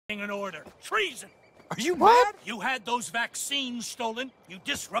an order. Treason! Are you mad? You had those vaccines stolen. You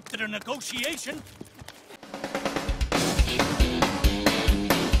disrupted a negotiation.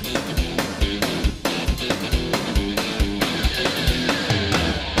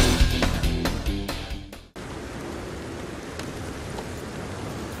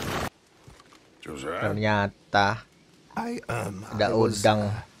 Ternyata ada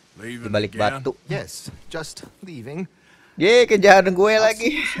udang di balik batu. Yes, just leaving. Ye, kejar gue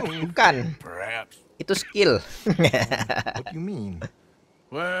lagi. Bukan. Perhaps. Itu skill. What do you mean?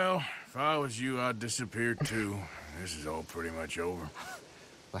 Well, if I was you, I'd disappear too. This is all pretty much over.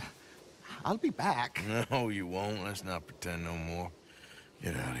 Well, I'll be back. No, you won't. Let's not pretend no more.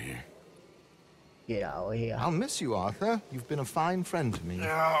 Get out of here. Get out here. I'll miss you, Arthur. You've been a fine friend to me.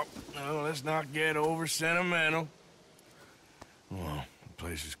 No, let's not get over sentimental. Well, the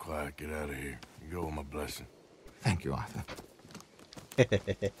place is quiet. Get out of here. You go with my blessing. Thank you, Arthur.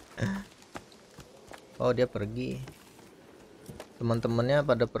 Oh, dia pergi. Teman-temannya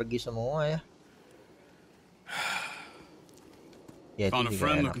pada pergi semua ya. Ya itu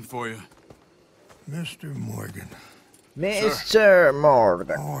juga enak. For you. Mr. Morgan. Mr.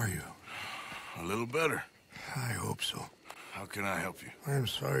 Morgan. How are you? A little better. I hope so. How can I help you? I am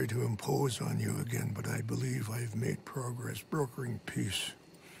sorry to impose on you again, but I believe I've made progress brokering peace.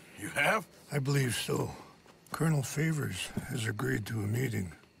 You have? I believe so. Colonel Favors has agreed to a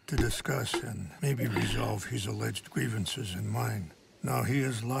meeting to discuss and maybe resolve his alleged grievances and mine. Now, he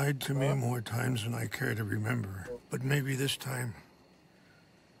has lied to me more times than I care to remember, but maybe this time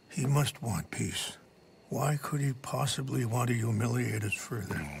he must want peace. Why could he possibly want to humiliate us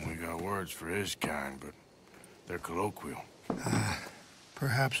further? We got words for his kind, but they're colloquial.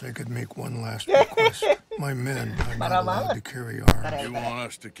 Perhaps I could make one last request. My men are not allowed to carry arms. You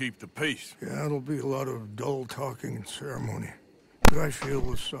want us to keep the peace? Yeah, it'll be a lot of dull talking and ceremony. But I feel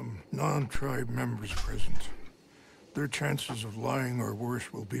with some non-tribe members present, their chances of lying or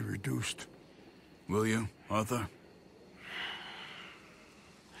worse will be reduced. Will you, Arthur?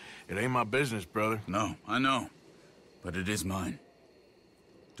 It ain't my business, brother. No, I know. But it is mine.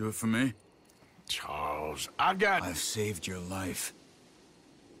 Do it for me? Charles, I've saved your life.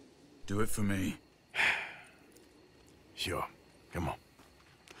 Do it for me. Sure. Come on.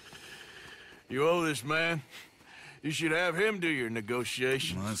 You owe this man. You should have him do your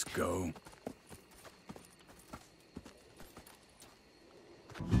negotiations. Let's go.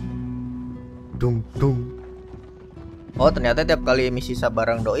 Dung dung. Oh, ternyata tiap kali misi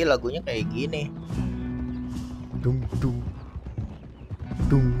Sabarang Doi lagunya kayak gini. Dung dung.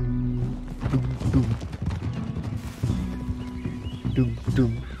 Dung dung dung. Dung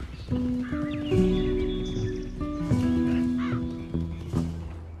dung.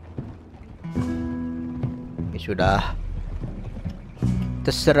 Ya sudah.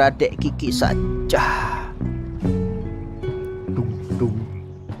 Terserah Dek Kiki saja. Dung dung.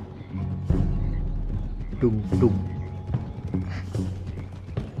 Dung dung.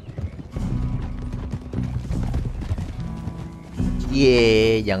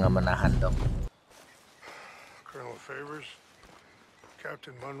 Ye, jangan menahan dong. Colonel Favors,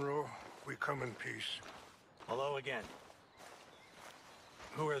 Captain Monroe, we come in peace. Hello again.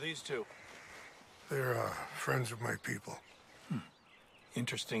 Who are these two? They're friends of my people.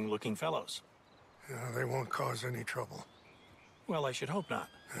 Interesting looking fellows. Yeah, they won't cause any trouble. Well, I should hope not.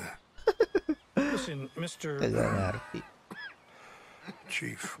 Listen, Mr.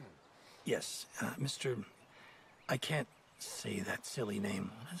 Chief. Yes, Mr. I can't say that silly name.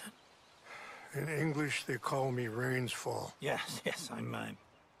 What is it? In English, they call me Rain's Fall. Yes,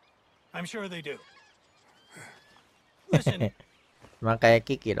 I'm sure they do. Listen, Makanya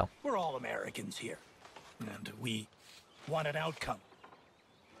Kiki dong. we're all Americans here, and we want an outcome.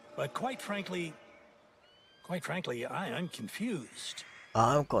 But quite frankly, I'm confused.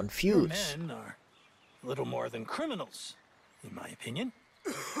 I'm Your confused. men are a little more than criminals, in my opinion.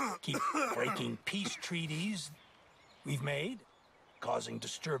 Keep breaking peace treaties we've made, causing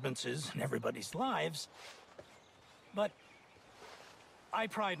disturbances in everybody's lives. But I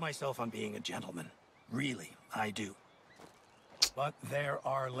pride myself on being a gentleman. Really, I do. But there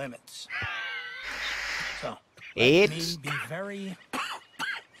are limits. So, let me It's be very...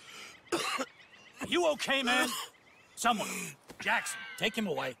 You okay, man? Someone. Jackson, take him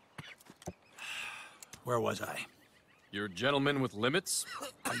away. Where was I? You're a gentleman with limits?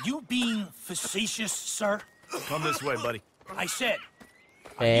 Are you being facetious, sir? Come this way, buddy. I said,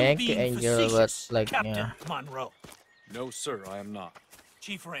 are Thank you you, being Angel, facetious, but, like, Captain yeah. Monroe? No, sir, I am not.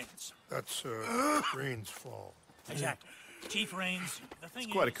 Chief Rains. That's Rain's Fall. Exactly. Chief Rains. The thing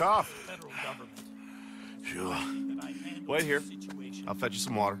quite a is, cough. the federal government Sure. Wait here. I'll fetch you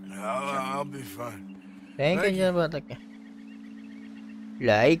some water. I'll be fine. Thank you, DIJEBAK.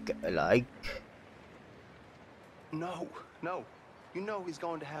 Like. No. You know he's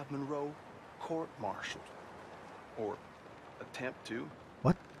going to have Monroe court-martialed. Or attempt to.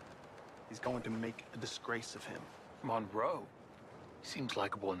 What? He's going to make a disgrace of him. Monroe? He seems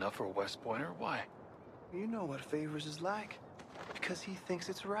likable enough for a West Pointer. Why? You know what Favors is like. Because he thinks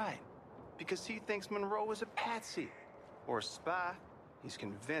it's right. Because he thinks Monroe is a patsy. Or a spy. He's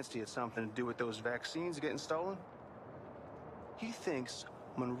convinced he had something to do with those vaccines getting stolen. He thinks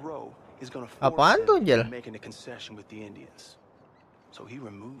Monroe is going to force Apaan tuh, him Jel? into making a concession with the Indians. So he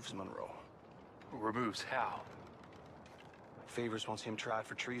removes Monroe. Removes how? Favors wants him tried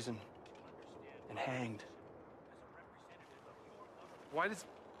for treason and hanged. Why does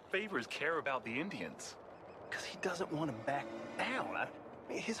Favors care about the Indians? Because he doesn't want to back down.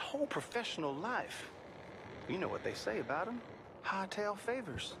 His whole professional life. You know what they say about him. Hightail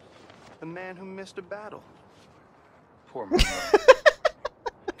Favors. The man who missed a battle. Poor Monroe.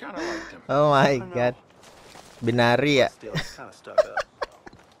 Kinda liked him. Oh my god. Binari ya. Still kind of stuck up.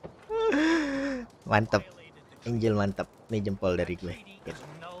 Mantap. Angel mantap. Nih jempol dari gue. Gitu.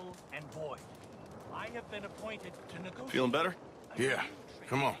 Feeling better? Yeah,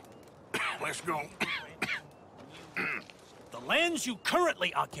 come on. Let's go. The lands you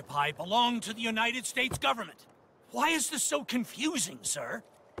currently occupy belong to the United States government. Why is this so confusing, sir?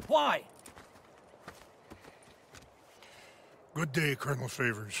 Why? Good day, Colonel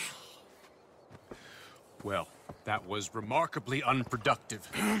Favors. Well, that was remarkably unproductive.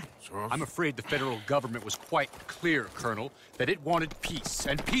 I'm afraid the federal government was quite clear, Colonel, that it wanted peace,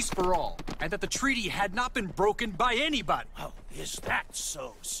 and peace for all, and that the treaty had not been broken by anybody. Oh, is that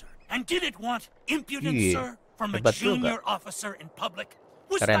so, sir? And did it want impudence, Yeah, sir, from a hebat junior juga. officer in public?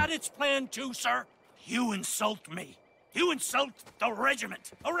 Was Keren. that its plan too, sir? You insult me. You insult the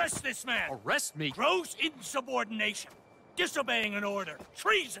regiment. Arrest this man. Arrest me? Gross insubordination. Disobeying an order.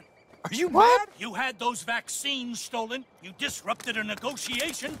 Treason. Are you mad? You had those vaccines stolen. You disrupted a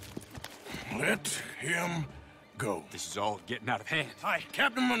negotiation. Let him go. This is all getting out of hand. Hi,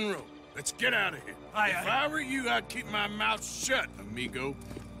 Captain Monroe. Let's get out of here. If I were you, I'd keep my mouth shut, amigo.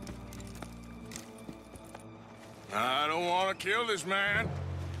 I don't want to kill this man,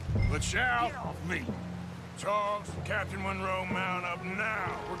 but shall. Get off me. Charles, Captain Monroe, mount up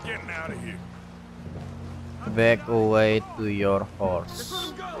now. We're getting out of here. Back away to your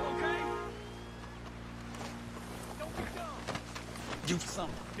horse. You son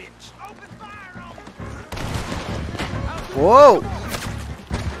of a bitch. Open fire on Wow.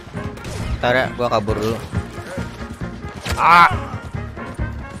 Ntar ya, gua kabur dulu. Ah.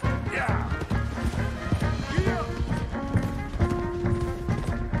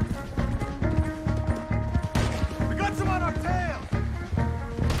 We got some on our tail!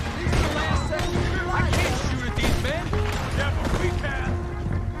 These are the last seconds of your life! I can't shoot at these men! Yeah, but we can!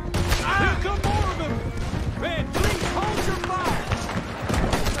 Here come more of them! Man, please hold your fire!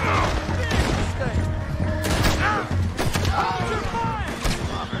 Big mistake! Hold your fire!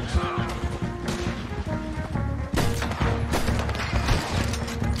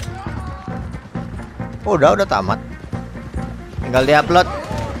 Oh, udah tamat. Tinggal diupload.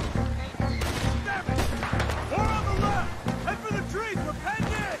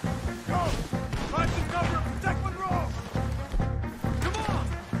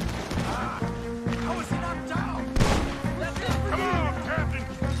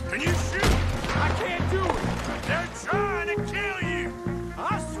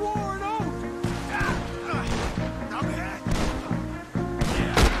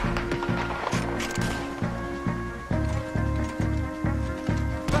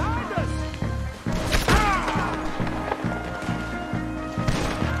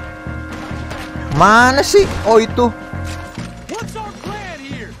 Mana sih? Oh, itu. What's our plan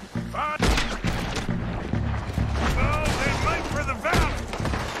here?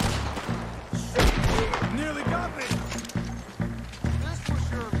 Nearly got me. This was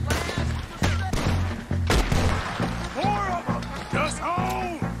your last mistake. Four of them. Just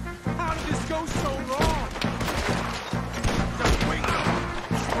hold. How did this go so wrong? Just wait.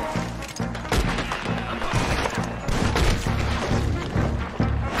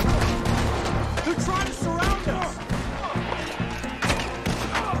 They're trying to surround us.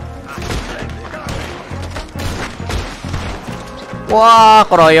 Wah,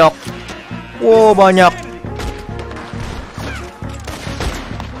 keroyok. Wow, banyak.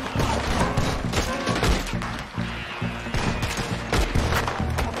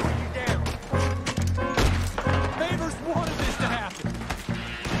 Favors wanted this to happen.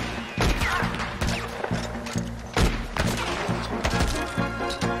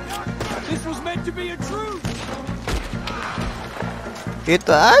 be a truce.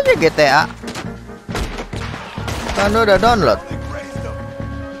 Itu aja GTA. Kan udah download.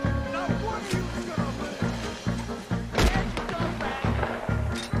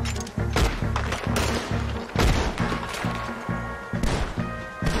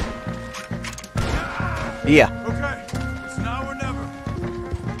 Iya.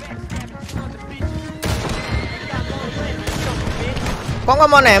 Kok nggak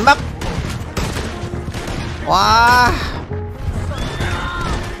mau nembak? Wah.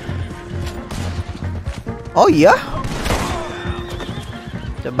 Oh iya.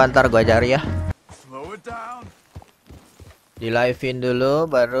 Coba ntar gua cari ya. Di live-in dulu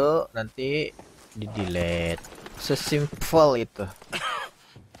baru nanti di delete. Sesimpel itu.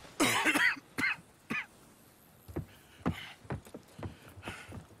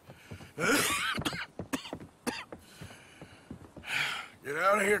 Get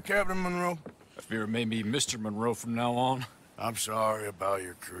out of here, Captain Monroe. I fear it may be Mr. Monroe from now on. I'm sorry about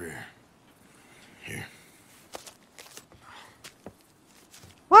your career. Here.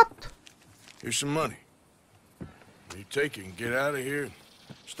 What? Here's some money. You take it and get out of here and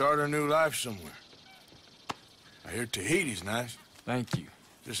start a new life somewhere. I hear Tahiti's nice. Thank you.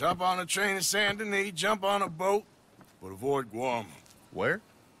 Just hop on a train to Saint Denis, jump on a boat, but avoid Guam. Where?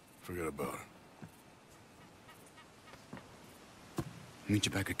 Forget about it. Meet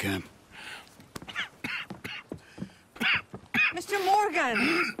you back at camp. Mr. Morgan,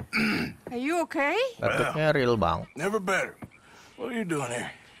 are you okay? Batuknya real bang. Never better. What are you doing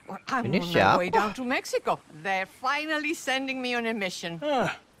here? Well, I'm Ini on my siapa? way down to Mexico. They're finally sending me on a mission.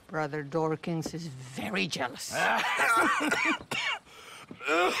 Brother Dorkins is very jealous.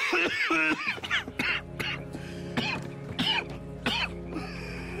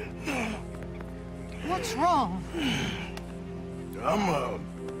 What's wrong?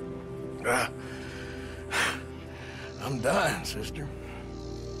 I'm dying, sister.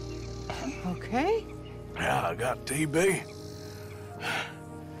 Okay. Yeah, I got TB.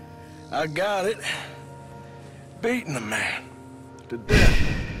 I got it. Beating a man to death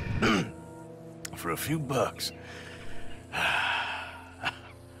for a few bucks.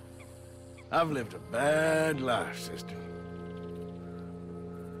 I've lived a bad life, sister.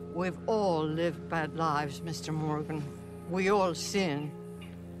 We've all lived bad lives, Mr. Morgan. We all sin.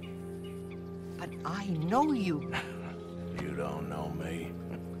 But I know you. You don't know me.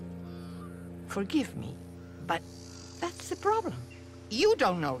 Forgive me, but that's the problem. You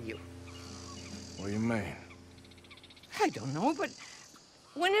don't know you. What do you mean? I don't know, but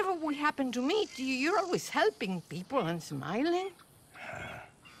whenever we happen to meet, you're always helping people and smiling.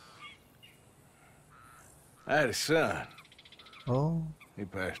 I had a son. Oh. He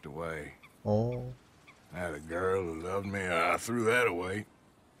passed away. Oh. I had a girl who loved me. I threw that away.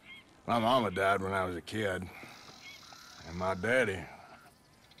 My mama died when I was a kid. And my daddy,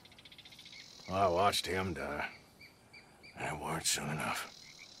 well, I watched him die. And it weren't soon enough.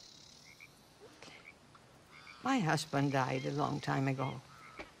 My husband died a long time ago.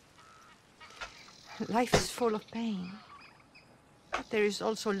 Life is full of pain. But there is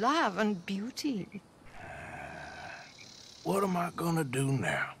also love and beauty. What am I gonna do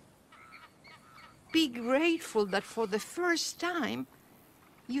now? Be grateful that for the first time,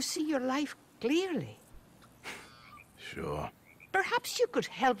 you see your life clearly. Sure. Perhaps you could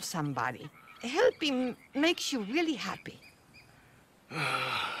help somebody. Helping makes you really happy.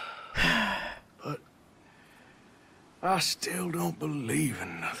 But I still don't believe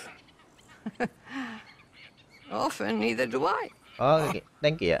in nothing. Often, neither do I. Oh, okay.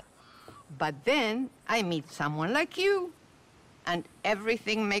 Thank you. But then I meet someone like you, and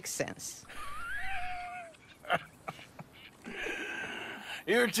everything makes sense.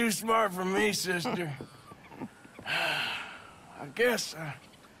 You're too smart for me, sister. I guess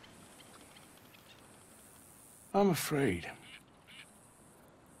I'm afraid.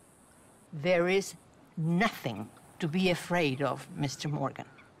 There is nothing to be afraid of, Mr. Morgan.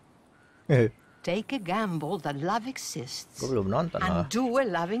 Take a gamble that love exists Gue belum nonton and do a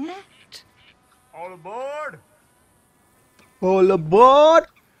loving act. All aboard! All aboard!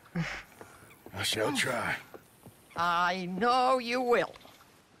 I shall try. I know you will.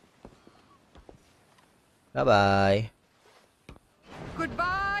 Bye-bye.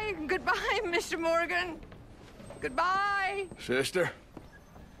 Goodbye, goodbye, Mr. Morgan. Goodbye. Sister?